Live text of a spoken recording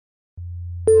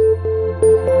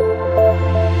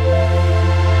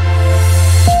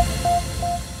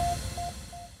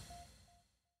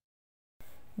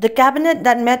The cabinet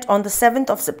that met on the 7th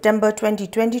of September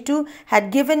 2022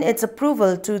 had given its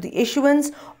approval to the issuance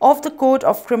of the Code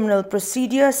of Criminal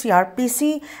Procedure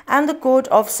 (CrPC) and the Code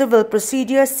of Civil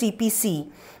Procedure (CPC).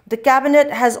 The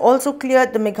cabinet has also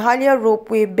cleared the Meghalaya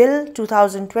Ropeway Bill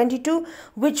 2022,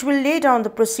 which will lay down the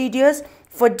procedures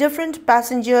for different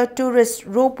passenger tourist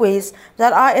ropeways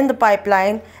that are in the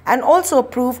pipeline, and also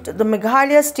approved the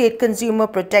Meghalaya State Consumer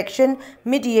Protection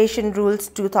Mediation Rules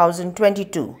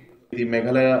 2022. The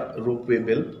Meghalaya Ropeway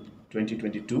Bill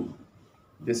 2022.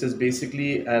 This is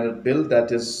basically a bill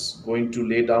that is going to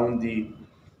lay down the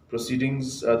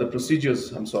procedures,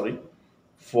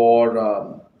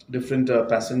 for different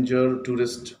passenger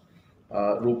tourist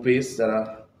ropeways that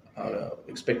are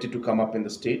expected to come up in the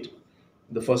state.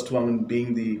 The first one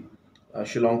being the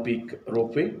Shillong Peak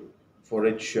Ropeway, for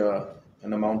which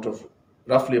an amount of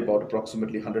roughly about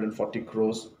approximately 140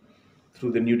 crores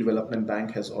through the New Development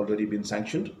Bank has already been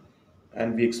sanctioned.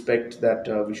 And we expect that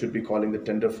we should be calling the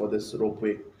tender for this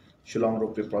Shillong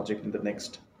Ropeway project in the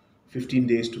next 15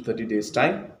 days to 30 days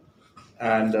time.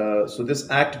 And so this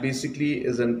act basically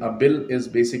is a bill is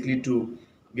basically to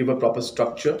give a proper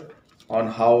structure on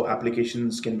how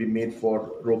applications can be made for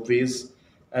ropeways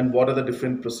and what are the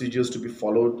different procedures to be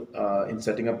followed in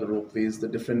setting up the ropeways, the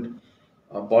different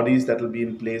bodies that will be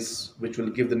in place which will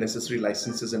give the necessary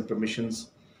licenses and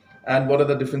permissions, and what are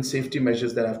the different safety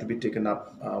measures that have to be taken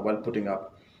up while putting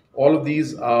up. All of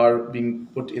these are being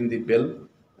put in the bill,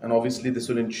 and obviously this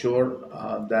will ensure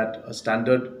that a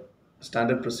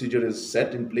standard procedure is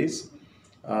set in place,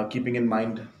 keeping in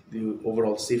mind the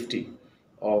overall safety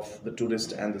of the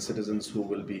tourists and the citizens who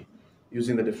will be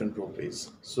using the different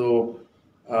ropeways. So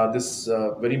this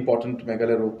very important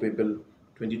Meghalaya Ropeway Bill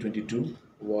 2022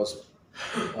 was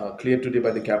cleared today by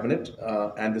the cabinet,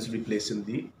 and this will be placed in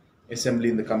the Assembly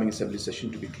in the coming Assembly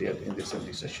session to be cleared in the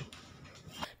Assembly session.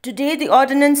 Today, the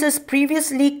ordinances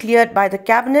previously cleared by the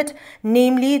Cabinet,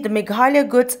 namely the Meghalaya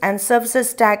Goods and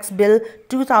Services Tax Bill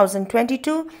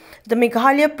 2022, the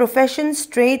Meghalaya Professions,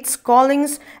 Trades,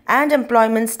 Callings and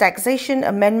Employments Taxation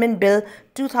Amendment Bill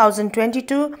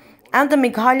 2022, and the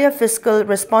Meghalaya Fiscal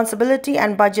Responsibility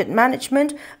and Budget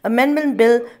Management Amendment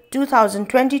Bill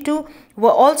 2022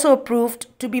 were also approved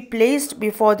to be placed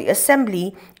before the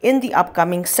Assembly in the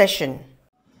upcoming session.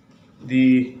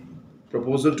 The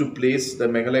proposal to place the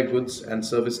Meghalaya Goods and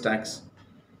Service Tax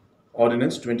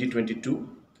Ordinance 2022.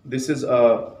 This is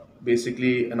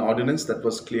basically an ordinance that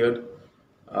was cleared,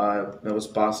 that was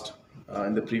passed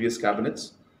in the previous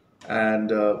cabinets,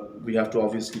 and we have to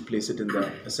obviously place it in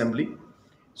the Assembly.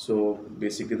 So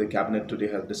basically the cabinet today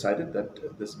has decided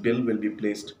that this bill will be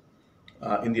placed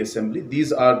in the Assembly.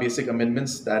 These are basic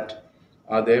amendments that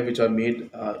are there which are made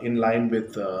in line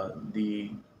with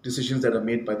the decisions that are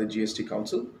made by the GST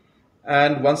Council.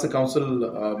 And once the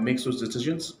Council makes those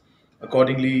decisions,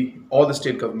 accordingly all the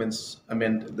state governments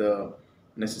amend the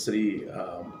necessary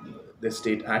the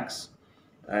state acts.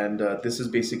 And this is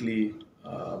basically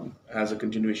as a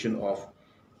continuation of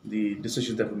the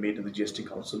decisions that were made in the GST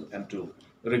Council and to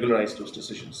regularize those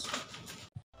decisions.